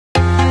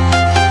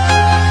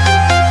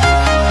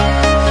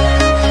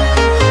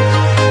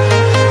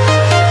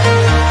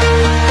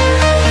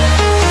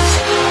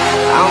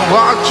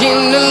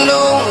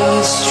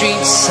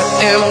so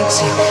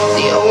empty.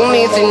 The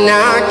only thing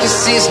I can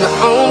see is my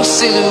own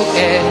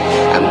silhouette.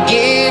 I'm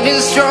getting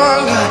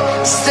stronger,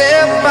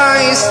 step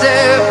by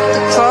step.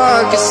 The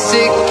clock is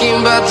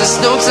ticking, but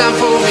there's no time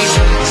for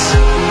regrets.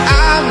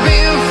 I've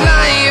been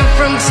flying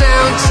from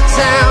town to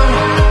town,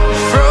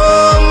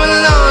 from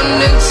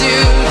London to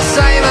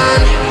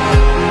Taiwan.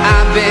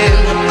 I've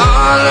been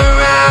all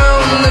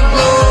around the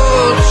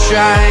globe,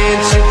 trying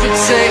to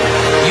protect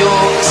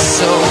your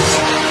soul.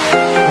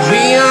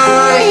 We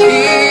are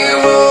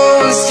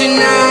heroes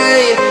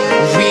tonight.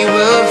 We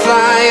will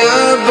fly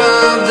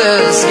above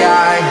the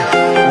sky.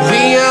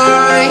 We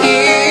are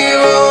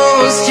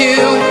heroes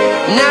tonight.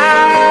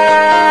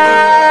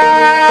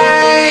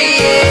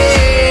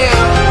 Yeah.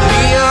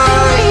 We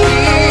are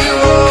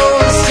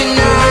heroes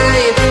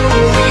tonight.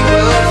 We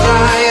will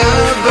fly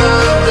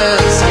above the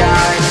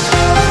sky.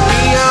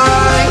 We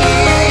are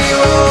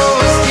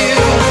heroes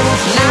tonight.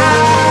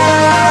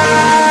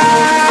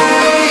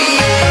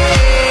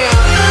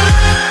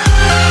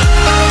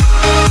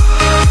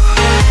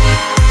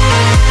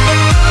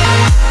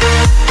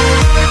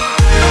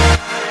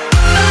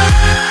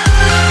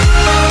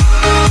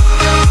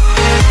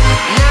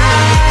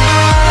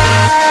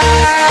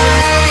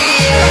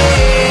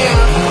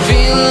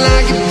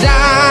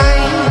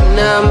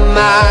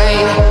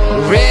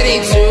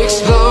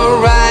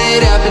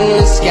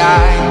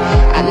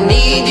 I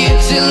need you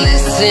to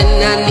listen,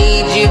 I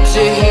need you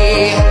to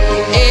hear,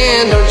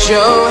 and don't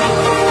show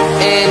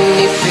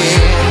any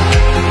fear.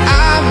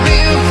 I've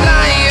been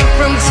flying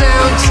from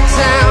town to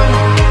town,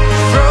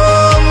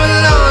 from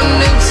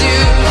London to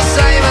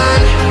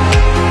Taiwan.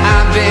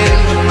 I've been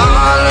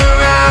all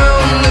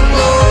around the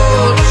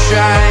globe,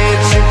 trying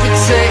to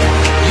protect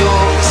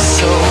your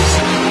soul.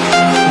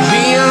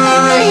 We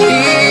are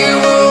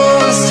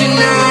heroes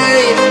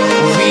tonight.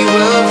 We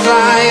will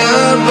fly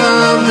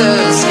above the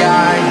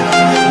sky.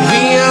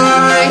 We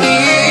are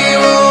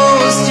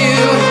heroes tonight.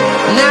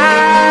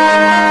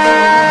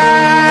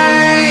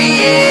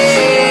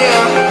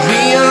 Yeah.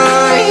 We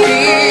are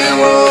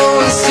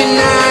heroes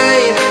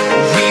tonight.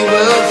 We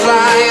will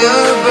fly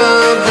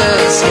above the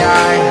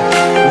sky.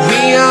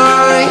 We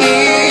are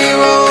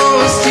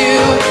heroes tonight.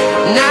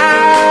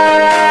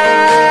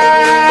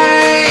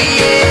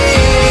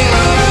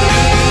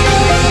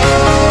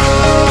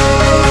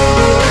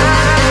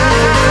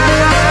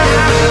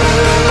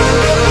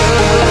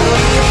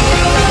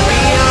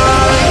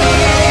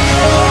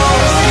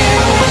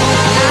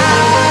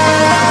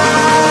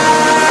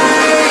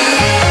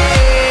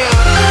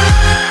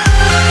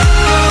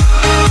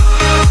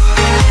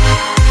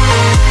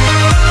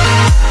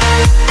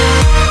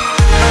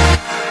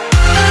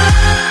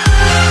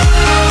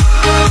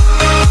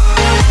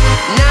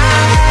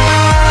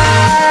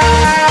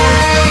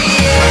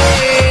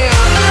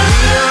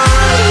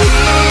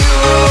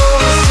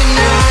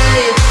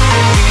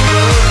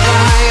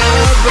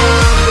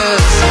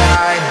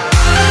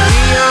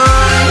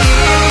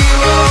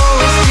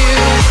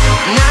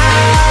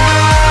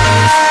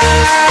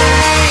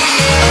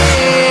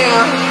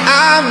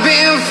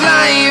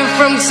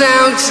 From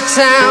town to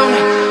town,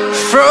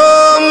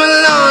 from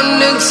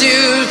London to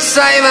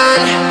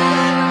Taiwan.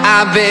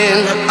 I've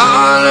been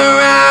all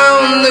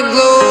around the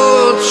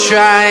globe,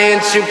 trying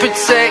to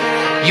protect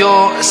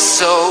your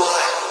soul.